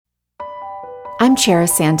I'm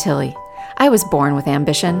Charis Santilli. I was born with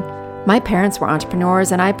ambition. My parents were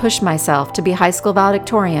entrepreneurs, and I pushed myself to be high school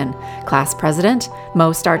valedictorian, class president,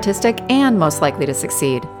 most artistic, and most likely to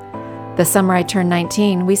succeed. The summer I turned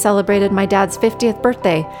 19, we celebrated my dad's 50th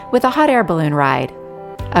birthday with a hot air balloon ride.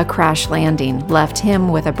 A crash landing left him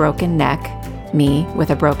with a broken neck, me with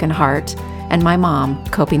a broken heart, and my mom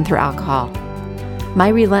coping through alcohol. My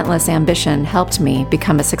relentless ambition helped me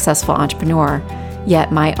become a successful entrepreneur,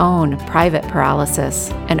 yet my own private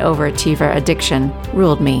paralysis and overachiever addiction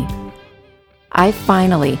ruled me. I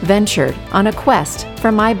finally ventured on a quest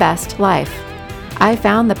for my best life. I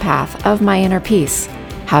found the path of my inner peace,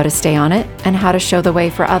 how to stay on it, and how to show the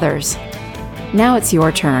way for others. Now it's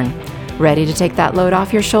your turn. Ready to take that load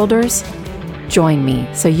off your shoulders? Join me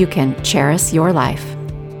so you can cherish your life.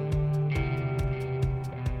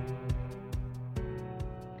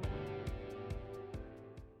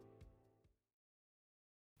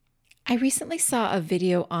 I recently saw a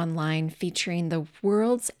video online featuring the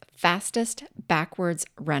world's fastest backwards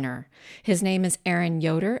runner. His name is Aaron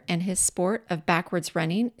Yoder, and his sport of backwards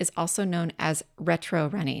running is also known as retro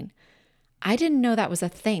running. I didn't know that was a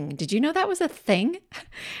thing. Did you know that was a thing?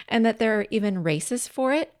 And that there are even races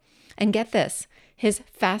for it? And get this, his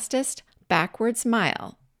fastest backwards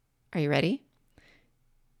mile, are you ready?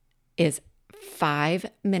 Is 5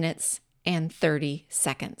 minutes and 30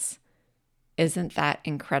 seconds. Isn't that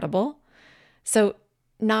incredible? So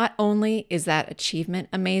not only is that achievement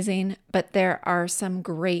amazing, but there are some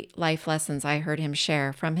great life lessons I heard him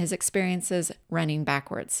share from his experiences running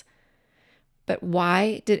backwards. But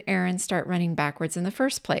why did Aaron start running backwards in the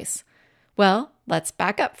first place? Well, let's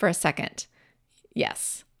back up for a second.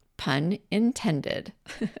 Yes, pun intended.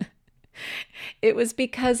 It was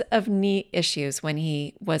because of knee issues when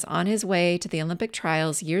he was on his way to the Olympic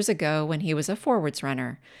trials years ago when he was a forwards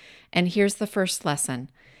runner. And here's the first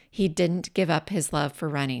lesson. He didn't give up his love for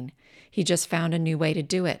running. He just found a new way to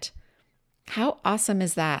do it. How awesome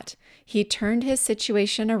is that? He turned his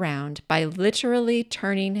situation around by literally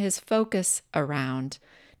turning his focus around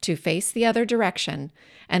to face the other direction,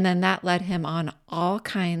 and then that led him on all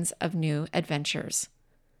kinds of new adventures.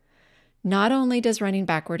 Not only does running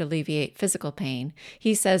backward alleviate physical pain,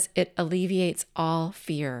 he says it alleviates all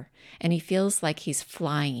fear, and he feels like he's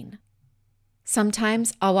flying.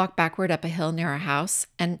 Sometimes I'll walk backward up a hill near our house,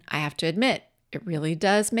 and I have to admit, it really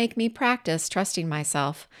does make me practice trusting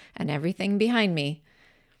myself and everything behind me.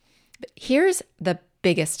 But here's the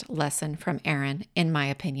biggest lesson from Aaron, in my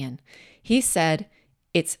opinion. He said,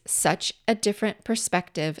 it's such a different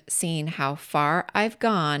perspective seeing how far I've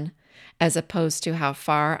gone as opposed to how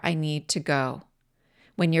far I need to go.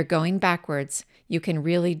 When you're going backwards, you can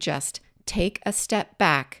really just take a step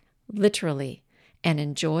back, literally, and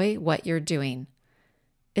enjoy what you're doing.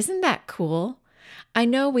 Isn't that cool? I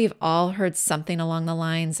know we've all heard something along the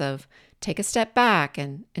lines of take a step back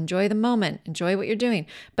and enjoy the moment, enjoy what you're doing.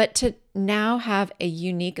 But to now have a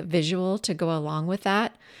unique visual to go along with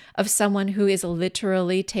that of someone who is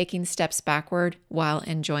literally taking steps backward while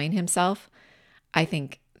enjoying himself, I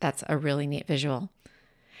think that's a really neat visual.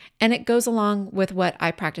 And it goes along with what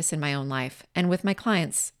I practice in my own life and with my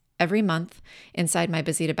clients. Every month inside my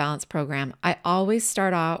Busy to Balance program, I always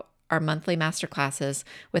start out our monthly masterclasses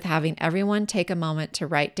with having everyone take a moment to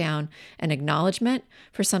write down an acknowledgement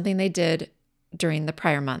for something they did during the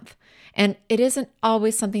prior month. And it isn't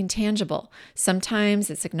always something tangible.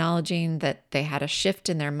 Sometimes it's acknowledging that they had a shift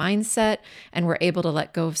in their mindset and were able to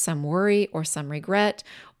let go of some worry or some regret,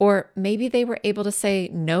 or maybe they were able to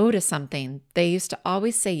say no to something they used to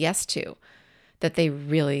always say yes to that they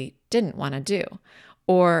really didn't want to do.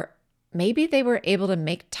 Or maybe they were able to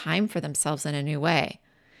make time for themselves in a new way.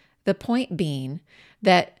 The point being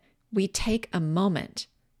that we take a moment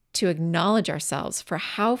to acknowledge ourselves for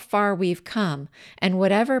how far we've come and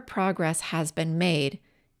whatever progress has been made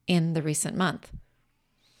in the recent month.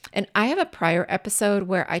 And I have a prior episode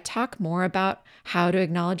where I talk more about how to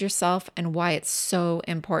acknowledge yourself and why it's so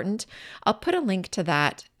important. I'll put a link to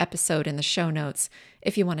that episode in the show notes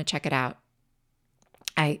if you want to check it out.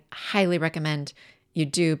 I highly recommend you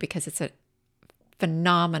do because it's a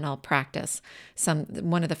phenomenal practice,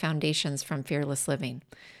 one of the foundations from Fearless Living.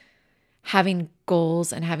 Having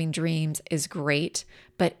goals and having dreams is great,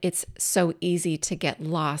 but it's so easy to get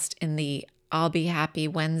lost in the I'll be happy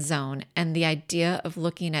when zone. And the idea of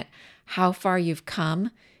looking at how far you've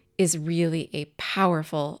come is really a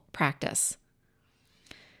powerful practice.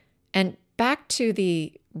 And back to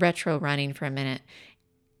the retro running for a minute.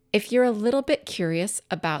 If you're a little bit curious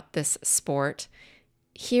about this sport,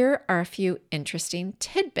 here are a few interesting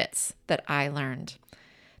tidbits that I learned.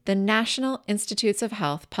 The National Institutes of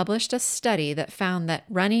Health published a study that found that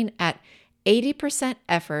running at 80%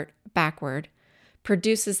 effort backward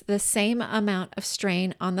produces the same amount of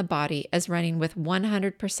strain on the body as running with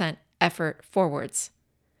 100% effort forwards.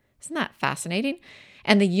 Isn't that fascinating?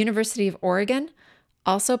 And the University of Oregon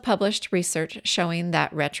also published research showing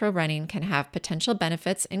that retro running can have potential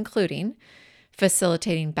benefits, including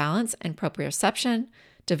facilitating balance and proprioception,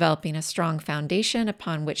 developing a strong foundation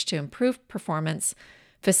upon which to improve performance,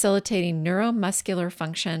 facilitating neuromuscular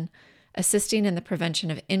function, assisting in the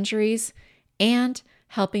prevention of injuries, and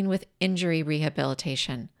helping with injury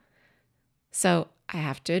rehabilitation. So I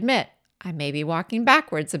have to admit, I may be walking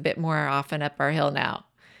backwards a bit more often up our hill now.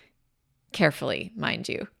 Carefully, mind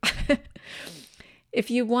you. If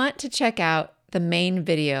you want to check out the main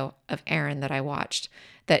video of Aaron that I watched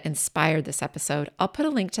that inspired this episode, I'll put a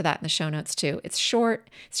link to that in the show notes too. It's short,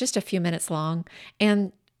 it's just a few minutes long.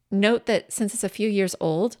 And note that since it's a few years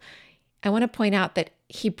old, I want to point out that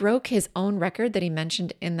he broke his own record that he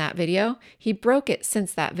mentioned in that video. He broke it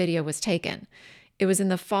since that video was taken. It was in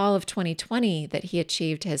the fall of 2020 that he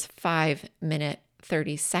achieved his 5-minute,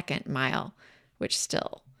 30-second mile, which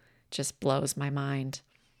still just blows my mind.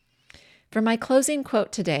 For my closing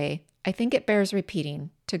quote today, I think it bears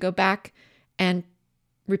repeating to go back and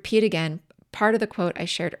repeat again part of the quote I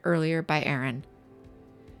shared earlier by Aaron.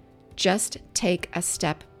 Just take a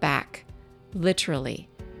step back, literally,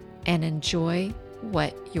 and enjoy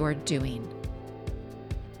what you're doing.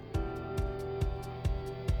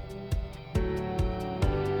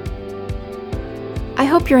 I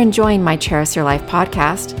hope you're enjoying my Cherish Your Life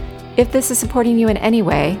podcast. If this is supporting you in any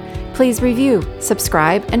way, please review,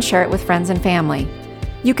 subscribe, and share it with friends and family.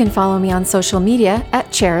 You can follow me on social media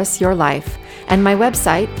at Cherish Your Life, and my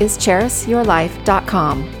website is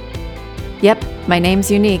cherishyourlife.com. Yep, my name's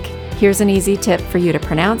unique. Here's an easy tip for you to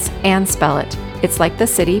pronounce and spell it. It's like the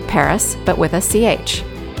city Paris, but with a CH.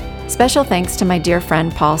 Special thanks to my dear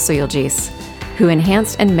friend Paul Suyulgis, who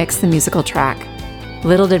enhanced and mixed the musical track.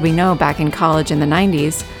 Little did we know back in college in the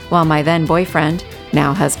 90s, while my then boyfriend,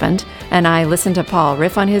 now husband, and I listened to Paul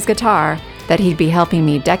riff on his guitar, that he'd be helping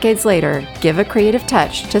me decades later give a creative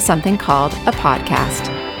touch to something called a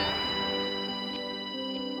podcast.